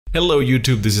Hello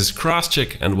YouTube, this is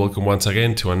Crosscheck and welcome once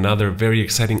again to another very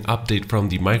exciting update from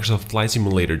the Microsoft Flight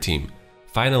Simulator team.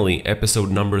 Finally,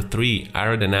 episode number 3,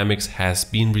 Aerodynamics, has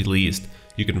been released.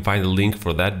 You can find the link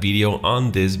for that video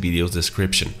on this video's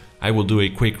description. I will do a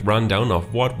quick rundown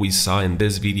of what we saw in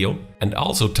this video and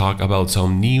also talk about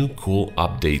some new cool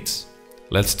updates.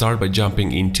 Let's start by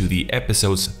jumping into the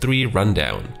episode's 3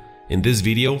 rundown. In this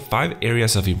video, 5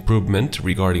 areas of improvement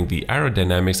regarding the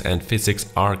aerodynamics and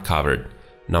physics are covered.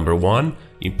 Number 1,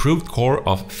 improved core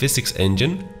of physics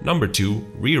engine. Number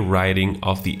 2, rewriting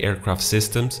of the aircraft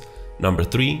systems. Number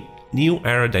 3, new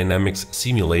aerodynamics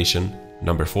simulation.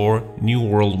 Number 4, new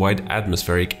worldwide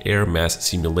atmospheric air mass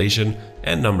simulation.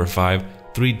 And number 5,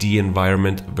 3D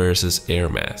environment versus air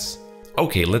mass.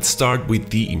 Okay, let's start with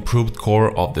the improved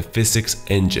core of the physics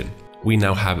engine. We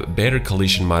now have better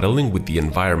collision modeling with the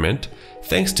environment.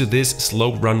 Thanks to this,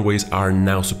 slope runways are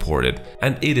now supported,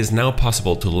 and it is now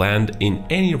possible to land in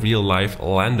any real-life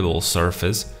landable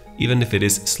surface, even if it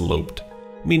is sloped.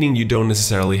 Meaning you don't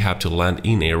necessarily have to land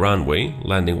in a runway,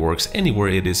 landing works anywhere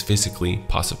it is physically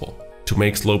possible. To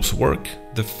make slopes work,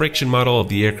 the friction model of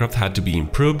the aircraft had to be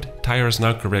improved. Tires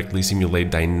now correctly simulate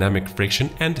dynamic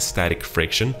friction and static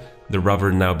friction. The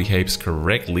rubber now behaves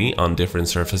correctly on different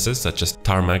surfaces such as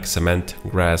tarmac, cement,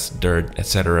 grass, dirt,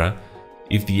 etc.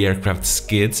 If the aircraft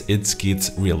skids, it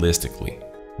skids realistically.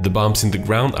 The bumps in the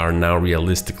ground are now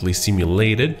realistically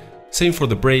simulated. Same for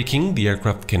the braking, the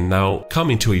aircraft can now come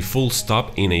into a full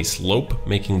stop in a slope,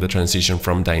 making the transition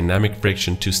from dynamic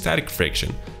friction to static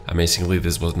friction. Amazingly,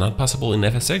 this was not possible in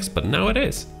FSX, but now it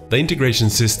is. The integration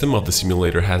system of the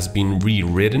simulator has been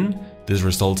rewritten. This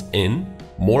results in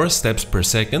more steps per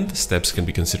second. Steps can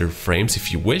be considered frames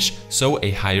if you wish, so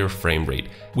a higher frame rate.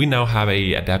 We now have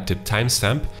an adaptive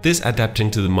timestamp, this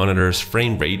adapting to the monitor's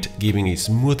frame rate, giving a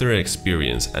smoother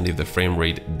experience, and if the frame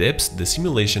rate dips, the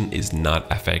simulation is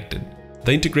not affected.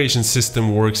 The integration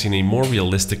system works in a more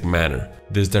realistic manner.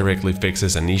 This directly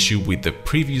fixes an issue with the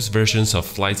previous versions of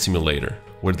Flight Simulator,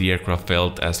 where the aircraft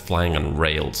felt as flying on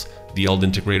rails. The old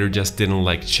integrator just didn't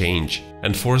like change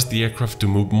and forced the aircraft to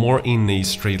move more in a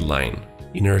straight line.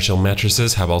 Inertial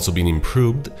matrices have also been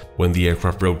improved. When the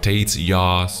aircraft rotates,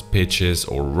 yaws, pitches,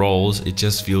 or rolls, it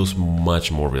just feels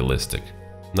much more realistic.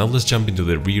 Now let's jump into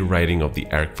the rewriting of the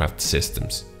aircraft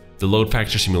systems. The load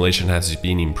factor simulation has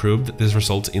been improved. This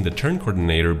results in the turn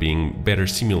coordinator being better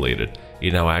simulated.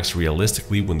 It now acts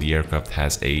realistically when the aircraft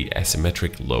has an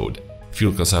asymmetric load.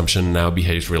 Fuel consumption now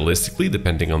behaves realistically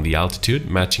depending on the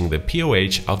altitude, matching the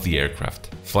POH of the aircraft.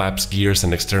 Flaps, gears,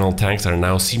 and external tanks are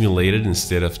now simulated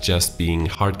instead of just being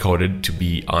hard-coded to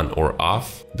be on or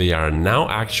off. They are now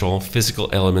actual physical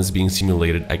elements being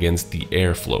simulated against the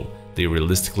airflow. They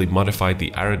realistically modify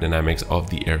the aerodynamics of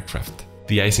the aircraft.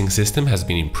 The icing system has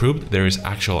been improved. There is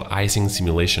actual icing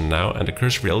simulation now and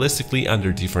occurs realistically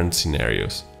under different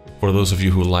scenarios. For those of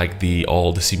you who like the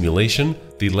old simulation,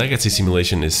 the legacy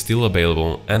simulation is still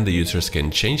available and the users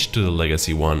can change to the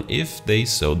legacy one if they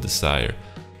so desire.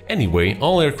 Anyway,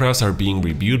 all aircrafts are being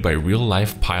reviewed by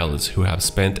real-life pilots who have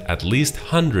spent at least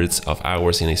hundreds of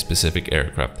hours in a specific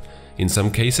aircraft. In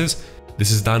some cases,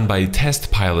 this is done by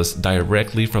test pilots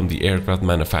directly from the aircraft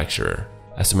manufacturer,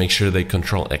 as to make sure they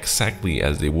control exactly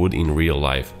as they would in real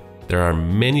life. There are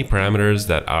many parameters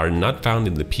that are not found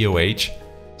in the POH,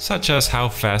 such as how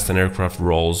fast an aircraft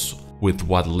rolls with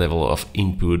what level of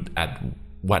input at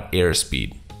what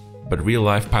airspeed. But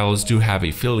real-life pilots do have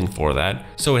a feeling for that,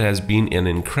 so it has been an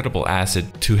incredible asset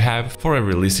to have for a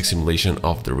realistic simulation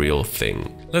of the real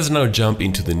thing. Let's now jump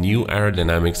into the new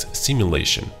aerodynamics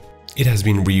simulation. It has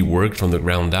been reworked from the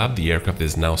ground up. The aircraft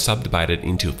is now subdivided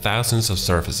into thousands of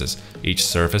surfaces. Each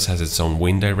surface has its own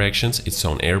wind directions, its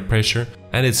own air pressure,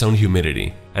 and its own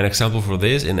humidity. An example for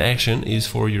this in action is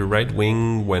for your right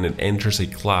wing when it enters a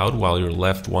cloud while your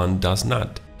left one does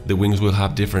not. The wings will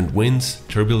have different winds,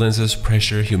 turbulences,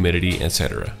 pressure, humidity,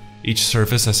 etc. Each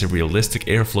surface has a realistic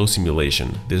airflow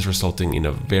simulation, this resulting in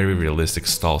a very realistic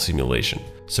stall simulation.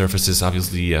 Surfaces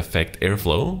obviously affect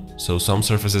airflow, so some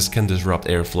surfaces can disrupt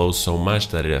airflow so much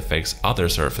that it affects other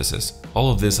surfaces.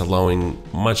 All of this allowing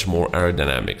much more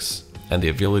aerodynamics and the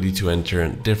ability to enter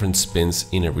different spins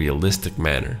in a realistic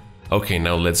manner. Okay,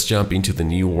 now let's jump into the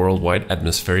new worldwide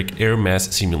atmospheric air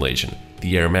mass simulation.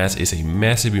 The air mass is a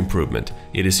massive improvement.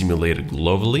 It is simulated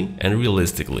globally and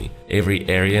realistically. Every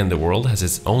area in the world has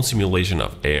its own simulation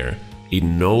of air. It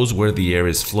knows where the air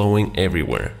is flowing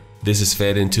everywhere. This is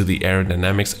fed into the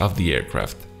aerodynamics of the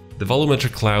aircraft. The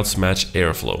volumetric clouds match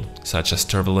airflow, such as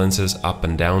turbulences, up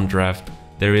and down draft.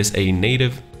 There is a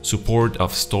native support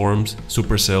of storms,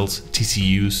 supercells,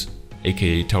 TCUs,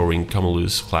 aka towering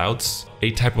cumulus clouds,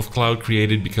 a type of cloud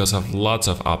created because of lots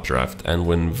of updraft, and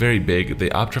when very big,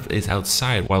 the updraft is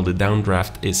outside while the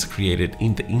downdraft is created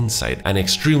in the inside. An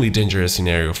extremely dangerous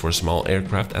scenario for small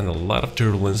aircraft and a lot of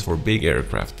turbulence for big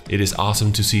aircraft. It is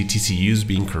awesome to see TCUs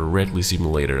being correctly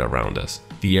simulated around us.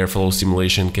 The airflow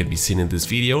simulation can be seen in this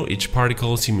video. Each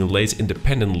particle simulates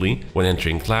independently. When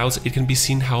entering clouds, it can be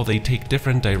seen how they take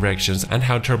different directions and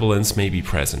how turbulence may be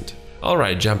present.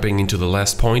 Alright, jumping into the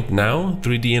last point now,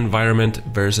 3D environment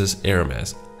versus air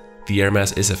mass. The air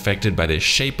mass is affected by the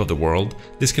shape of the world.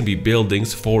 This can be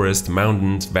buildings, forests,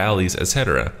 mountains, valleys,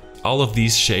 etc. All of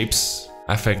these shapes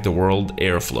affect the world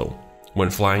airflow.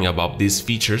 When flying above these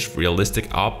features, realistic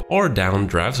up or down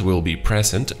drafts will be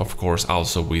present, of course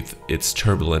also with its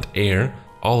turbulent air.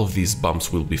 All of these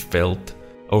bumps will be felt.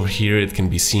 Over here it can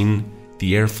be seen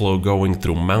the airflow going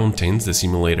through mountains, the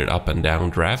simulated up and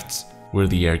down drafts, where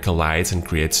the air collides and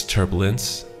creates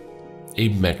turbulence. A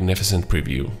magnificent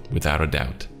preview, without a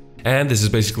doubt. And this is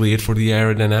basically it for the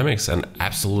aerodynamics, an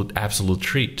absolute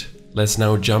treat. Let's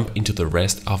now jump into the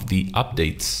rest of the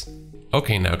updates.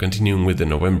 Okay, now continuing with the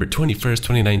November 21st,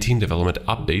 2019 development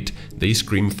update, they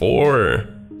scream for.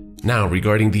 Now,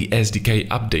 regarding the SDK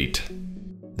update,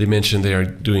 they mentioned they are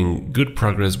doing good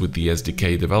progress with the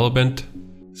SDK development,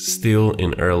 still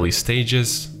in early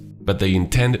stages, but they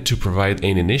intend to provide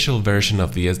an initial version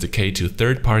of the SDK to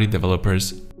third-party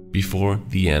developers before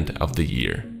the end of the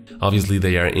year. Obviously,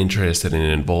 they are interested in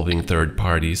involving third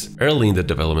parties early in the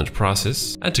development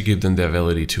process and to give them the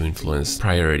ability to influence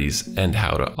priorities and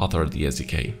how to author the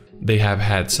SDK. They have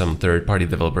had some third-party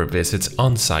developer visits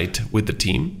on site with the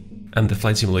team, and the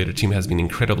Flight Simulator team has been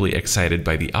incredibly excited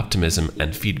by the optimism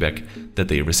and feedback that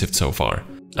they received so far.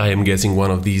 I am guessing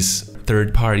one of these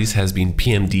third parties has been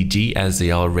PMDG, as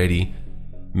they already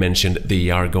mentioned they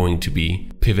are going to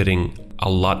be pivoting a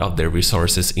lot of their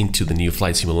resources into the new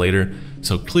Flight Simulator,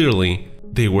 so clearly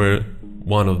they were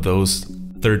one of those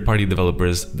third-party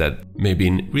developers that may have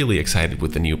been really excited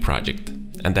with the new project,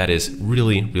 and that is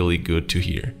really good to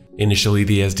hear. Initially,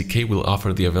 the SDK will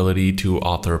offer the ability to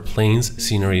author planes,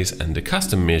 sceneries, and the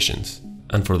custom missions,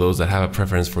 and for those that have a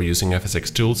preference for using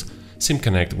FSX tools,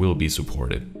 SimConnect will be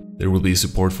supported. There will be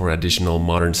support for additional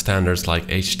modern standards like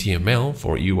HTML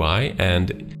for UI and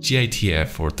GITF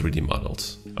for 3D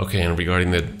models. Okay, and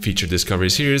regarding the feature discovery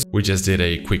series, we just did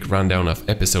a quick rundown of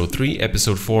episode 3.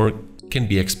 Episode 4 can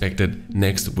be expected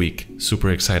next week. Super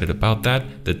excited about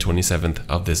that, the 27th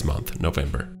of this month,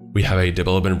 November. We have a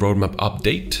development roadmap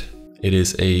update. It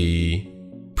is a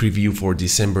preview for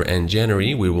December and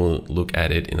January. We will look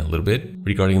at it in a little bit.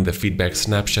 Regarding the feedback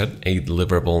snapshot, a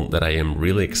deliverable that I am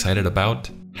really excited about,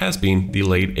 has been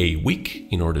delayed a week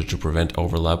in order to prevent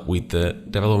overlap with the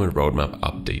development roadmap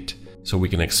update. So we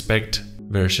can expect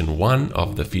version 1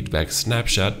 of the feedback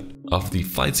snapshot of the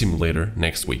Flight Simulator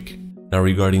next week. Now,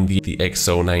 regarding the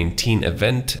XO19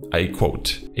 event, I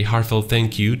quote, "A heartfelt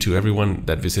thank you to everyone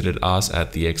that visited us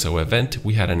at the XO event.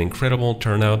 We had an incredible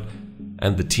turnout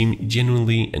and the team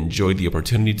genuinely enjoyed the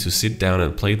opportunity to sit down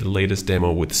and play the latest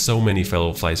demo with so many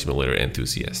fellow Flight Simulator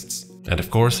enthusiasts." And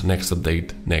of course, next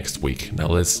update next week. Now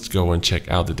let's go and check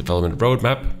out the development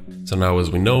roadmap. So now, as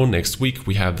we know, next week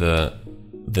we have the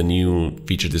new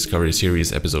feature discovery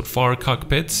series episode 4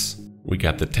 cockpits. We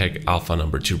got the tech alpha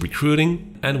number 2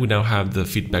 recruiting, and we now have the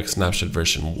feedback snapshot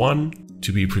version 1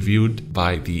 to be previewed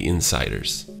by the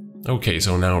insiders. Okay,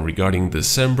 so now regarding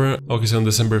December. Okay, so on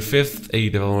December 5th, a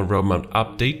development roadmap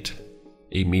update,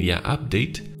 a media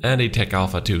update, and a tech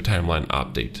alpha 2 timeline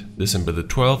update. December the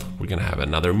 12th, we're gonna have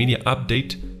another media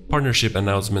update, partnership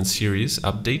announcement series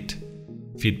update,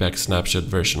 feedback snapshot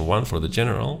version 1 for the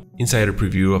general, insider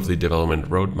preview of the development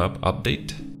roadmap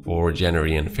update for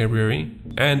January and February,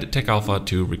 and tech alpha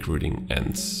 2 recruiting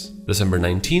ends. December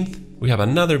 19th, we have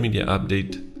another media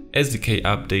update, SDK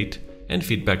update, and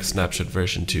feedback snapshot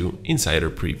version 2 insider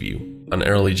preview. On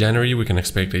early January, we can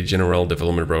expect a general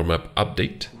development roadmap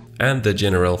update and the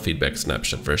general feedback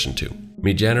snapshot version 2.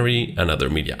 Mid-January, another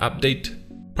media update,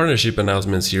 partnership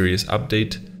announcement series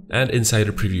update, and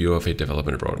insider preview of a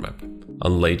development roadmap.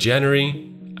 On late January,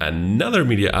 another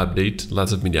media update,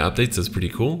 lots of media updates, that's pretty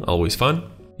cool, always fun.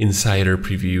 Insider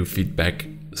preview feedback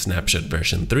snapshot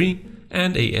version 3,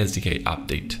 and a SDK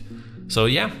update. So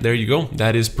yeah, there you go.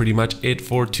 That is pretty much it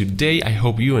for today. I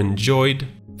hope you enjoyed.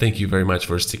 Thank you very much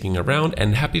for sticking around,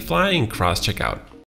 and happy flying, cross checkout.